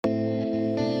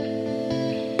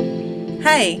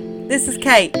Hey, this is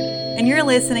Kate, and you're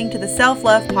listening to the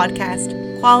Self-Love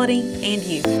Podcast, Quality and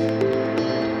You.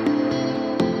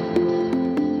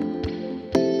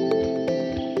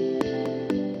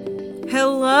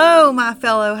 Hello, my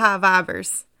fellow high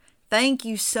vibers. Thank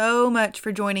you so much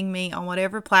for joining me on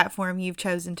whatever platform you've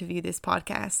chosen to view this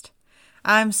podcast.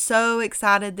 I'm so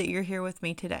excited that you're here with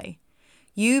me today.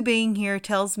 You being here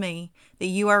tells me that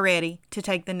you are ready to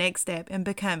take the next step in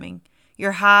becoming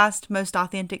your highest, most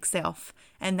authentic self,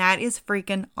 and that is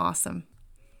freaking awesome.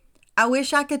 I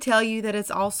wish I could tell you that it's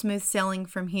all smooth sailing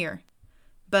from here,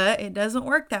 but it doesn't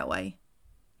work that way.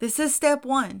 This is step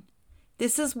one.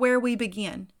 This is where we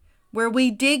begin, where we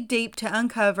dig deep to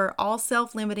uncover all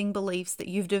self-limiting beliefs that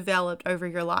you've developed over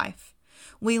your life.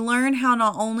 We learn how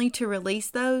not only to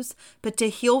release those, but to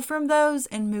heal from those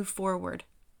and move forward.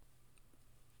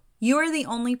 You are the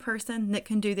only person that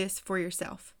can do this for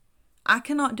yourself. I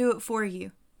cannot do it for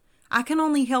you. I can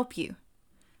only help you.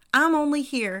 I'm only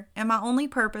here, and my only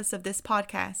purpose of this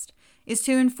podcast is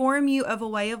to inform you of a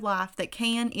way of life that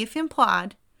can, if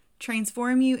implied,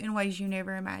 transform you in ways you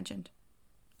never imagined.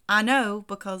 I know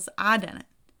because I done it.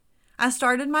 I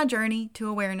started my journey to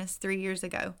awareness 3 years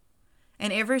ago,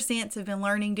 and ever since have been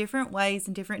learning different ways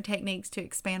and different techniques to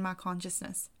expand my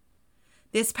consciousness.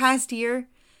 This past year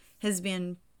has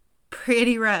been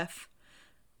pretty rough.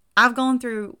 I've gone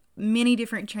through many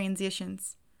different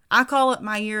transitions. I call it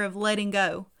my year of letting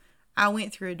go. I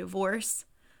went through a divorce.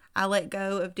 I let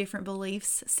go of different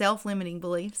beliefs, self-limiting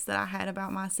beliefs that I had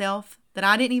about myself that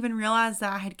I didn't even realize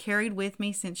that I had carried with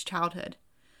me since childhood.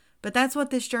 But that's what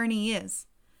this journey is.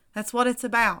 That's what it's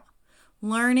about.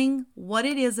 Learning what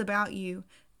it is about you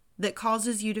that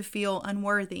causes you to feel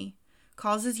unworthy,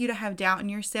 causes you to have doubt in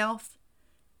yourself.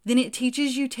 Then it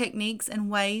teaches you techniques and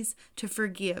ways to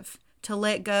forgive, to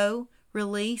let go,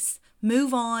 release,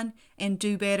 move on, and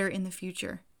do better in the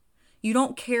future. You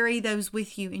don't carry those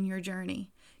with you in your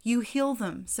journey. You heal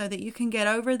them so that you can get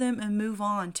over them and move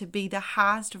on to be the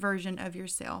highest version of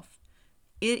yourself.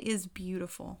 It is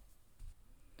beautiful.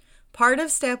 Part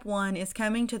of step one is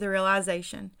coming to the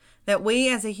realization that we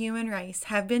as a human race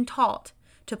have been taught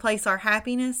to place our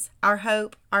happiness, our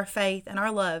hope, our faith, and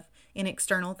our love in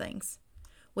external things.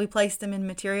 We place them in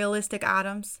materialistic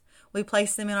items. We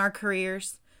place them in our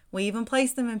careers. We even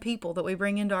place them in people that we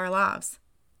bring into our lives.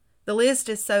 The list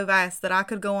is so vast that I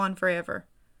could go on forever.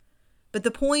 But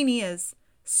the point is,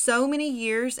 so many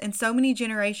years and so many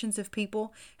generations of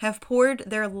people have poured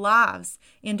their lives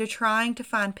into trying to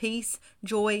find peace,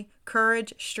 joy,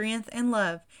 courage, strength, and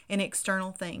love in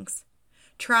external things.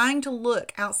 Trying to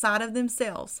look outside of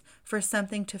themselves for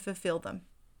something to fulfill them.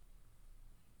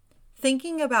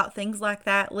 Thinking about things like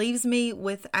that leaves me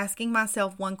with asking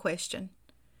myself one question.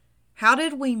 How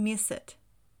did we miss it?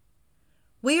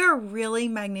 We are really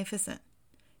magnificent.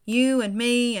 You and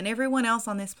me and everyone else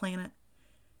on this planet.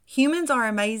 Humans are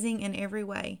amazing in every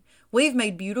way. We've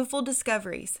made beautiful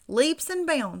discoveries, leaps and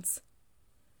bounds.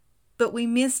 But we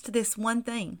missed this one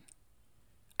thing.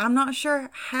 I'm not sure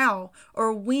how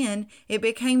or when it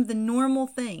became the normal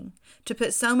thing to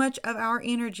put so much of our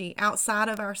energy outside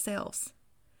of ourselves.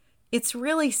 It's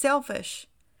really selfish.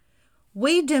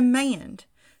 We demand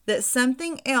that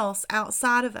something else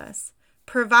outside of us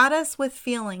provide us with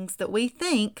feelings that we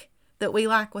think that we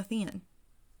lack within.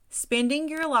 Spending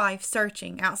your life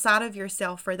searching outside of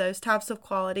yourself for those types of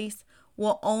qualities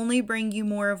will only bring you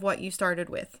more of what you started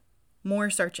with,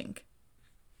 more searching.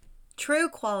 True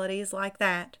qualities like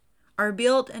that are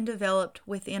built and developed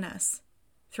within us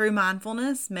through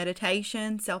mindfulness,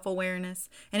 meditation, self-awareness,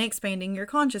 and expanding your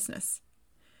consciousness.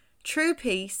 True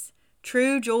peace,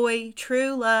 true joy,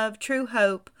 true love, true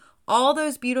hope, all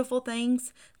those beautiful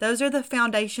things, those are the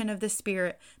foundation of the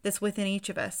spirit that's within each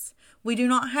of us. We do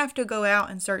not have to go out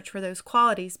and search for those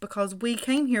qualities because we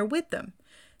came here with them.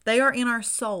 They are in our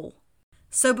soul.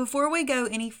 So before we go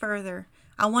any further,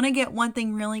 I want to get one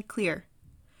thing really clear.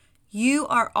 You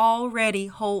are already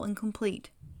whole and complete.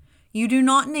 You do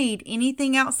not need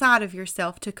anything outside of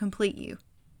yourself to complete you.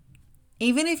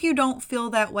 Even if you don't feel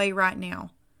that way right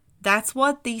now, that's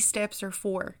what these steps are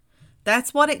for.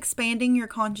 That's what expanding your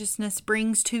consciousness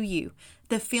brings to you,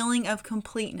 the feeling of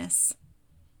completeness.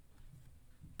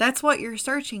 That's what you're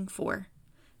searching for.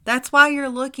 That's why you're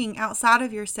looking outside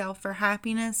of yourself for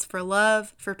happiness, for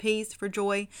love, for peace, for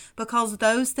joy, because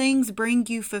those things bring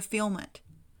you fulfillment.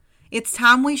 It's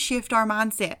time we shift our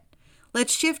mindset.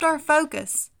 Let's shift our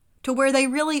focus to where they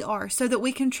really are so that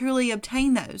we can truly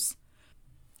obtain those.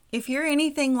 If you're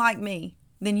anything like me,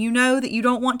 then you know that you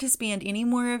don't want to spend any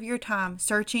more of your time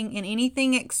searching in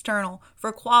anything external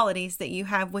for qualities that you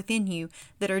have within you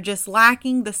that are just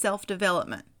lacking the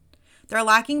self-development. They're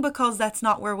lacking because that's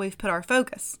not where we've put our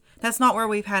focus. That's not where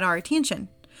we've had our attention.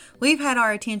 We've had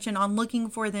our attention on looking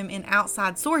for them in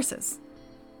outside sources.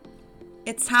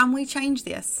 It's time we change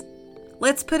this.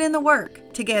 Let's put in the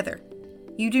work together.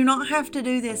 You do not have to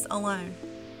do this alone.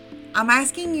 I'm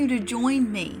asking you to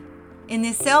join me in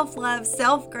this self-love,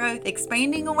 self-growth,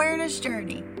 expanding awareness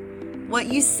journey. What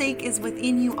you seek is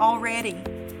within you already.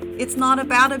 It's not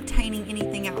about obtaining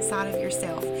anything outside of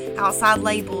yourself, outside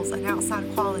labels and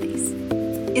outside qualities.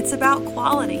 It's about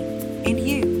quality and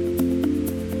you.